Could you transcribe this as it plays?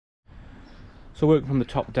So working from the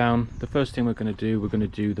top down, the first thing we're going to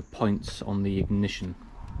do the points on the ignition.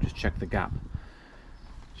 Just check the gap.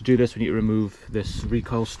 To do this we need to remove this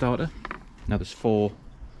recoil starter. Now there's 4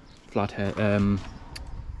 flathead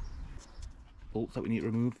bolts that we need to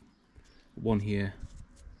remove. One here,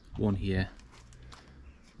 one here,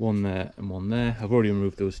 one there and one there. I've already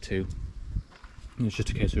removed those 2. And it's just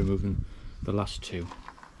a case of removing the last 2.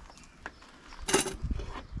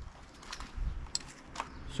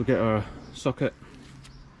 So get our socket,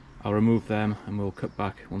 I'll remove them and we'll cut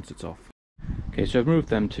back once it's off. Okay, so I've removed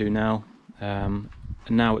them 2 now, and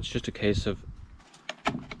now it's just a case of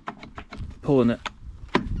pulling it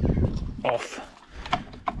off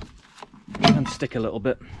and stick a little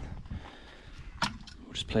bit.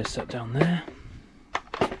 We'll just place that down there.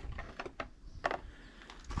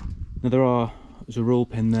 Now there's a roll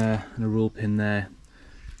pin there and a roll pin there.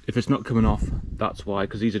 If it's not coming off, that's why,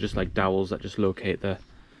 because these are just like dowels that just locate the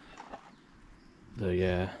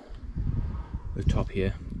top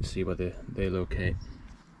here. See where they locate,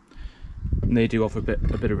 and they do offer a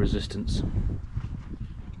bit of resistance.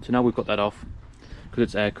 So now we've got that off, because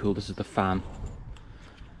it's air cooled. This is the fan.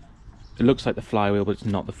 It looks like the flywheel, but it's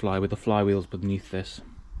not the flywheel. The flywheel's beneath this.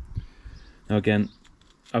 Now again,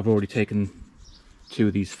 I've already taken 2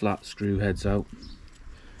 of these flat screw heads out.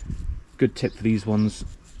 Good tip for these ones: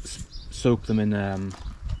 soak them in a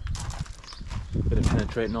bit of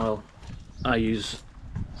penetrating oil. I use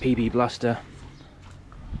PB Blaster.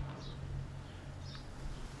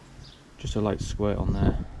 Just a light squirt on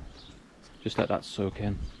there. Just let that soak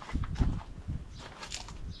in.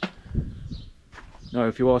 Now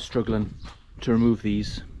if you are struggling to remove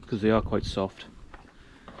these, because they are quite soft,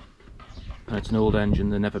 and it's an old engine,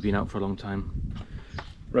 they've never been out for a long time,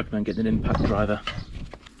 recommend getting an impact driver.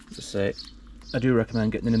 As I say, I do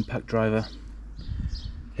recommend getting an impact driver.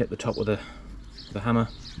 Hit the top with a hammer.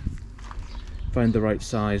 Find the right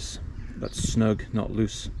size that's snug, not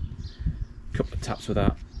loose. Couple of taps with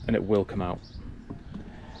that and it will come out,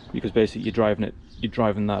 because basically you're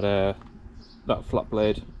driving that flat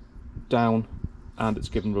blade down, and it's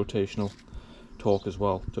giving rotational torque as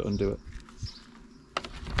well to undo it.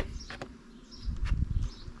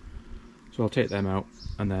 So I'll take them out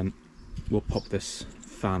and then we'll pop this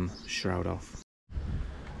fan shroud off.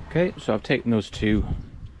 Okay, so I've taken those 2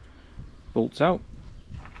 bolts out,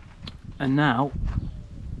 and now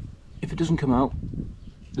if it doesn't come out,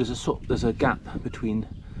 there's a gap between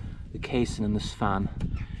the casing and this fan.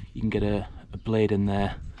 You can get a blade in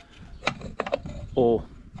there, or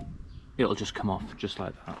it'll just come off just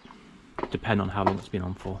like that, depending on how long it's been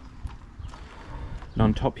on for. And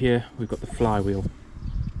on top here we've got the flywheel,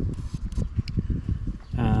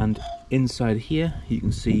 and inside here you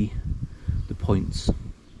can see the points.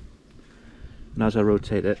 And as I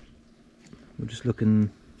rotate it, we're just looking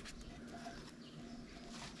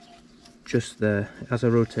just there. As I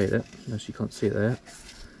rotate it, as you can't see it there,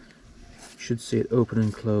 you should see it open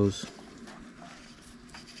and close.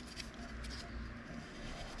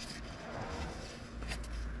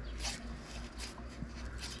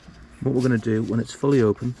 What we're going to do when it's fully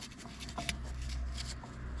open,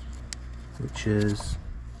 which is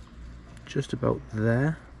just about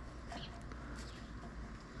there,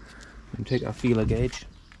 we can take our feeler gauge,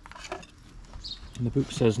 and the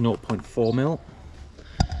book says 0.4mm,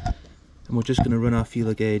 and we're just going to run our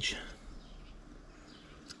feeler gauge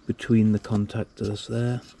between the contactors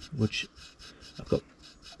there, which I've got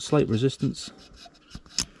slight resistance,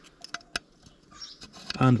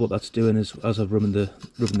 and what that's doing is, as I've rubbing the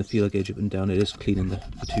feeler gauge up and down, it is cleaning the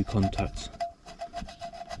 2 contacts.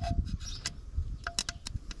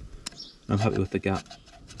 I'm happy with the gap.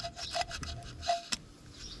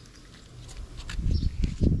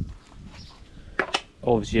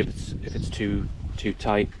 Obviously if it's too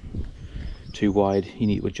tight, too wide, you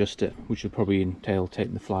need to adjust it, which would probably entail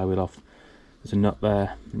taking the flywheel off. There's a nut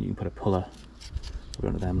there, and you can put a puller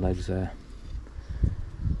under them legs there,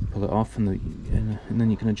 pull it off, and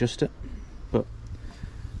then you can adjust it. But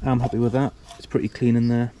I'm happy with that. It's pretty clean in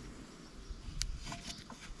there.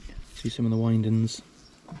 See some of the windings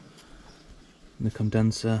and the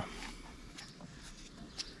condenser.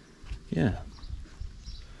 Yeah,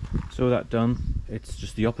 so with that done, it's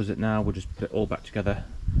just the opposite now. We'll just put it all back together,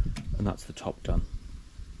 and that's the top done.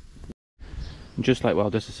 And just like while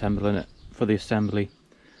disassembling it, for the assembly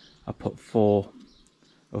I put 4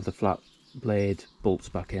 of the flat blade bolts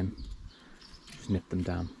back in, just nip them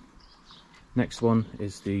down. Next one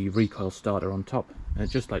is the recoil starter on top, and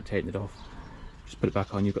just like taking it off, just put it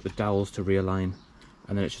back on. You've got the dowels to realign,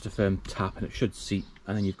 and then it's just a firm tap and it should seat,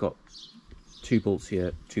 and then you've got 2 bolts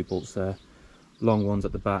here, 2 bolts there, long ones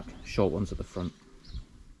at the back, short ones at the front.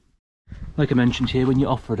 Like I mentioned here, when you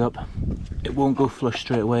offer it up, it won't go flush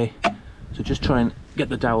straight away. So just try and get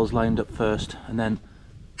the dowels lined up first, and then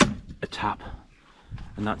a tap,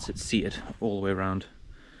 and that's it seated all the way around.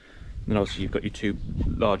 And then obviously you've got your two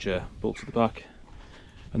larger bolts at the back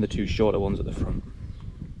and the two shorter ones at the front.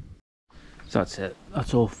 So that's it.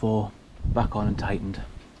 That's all four back on and tightened.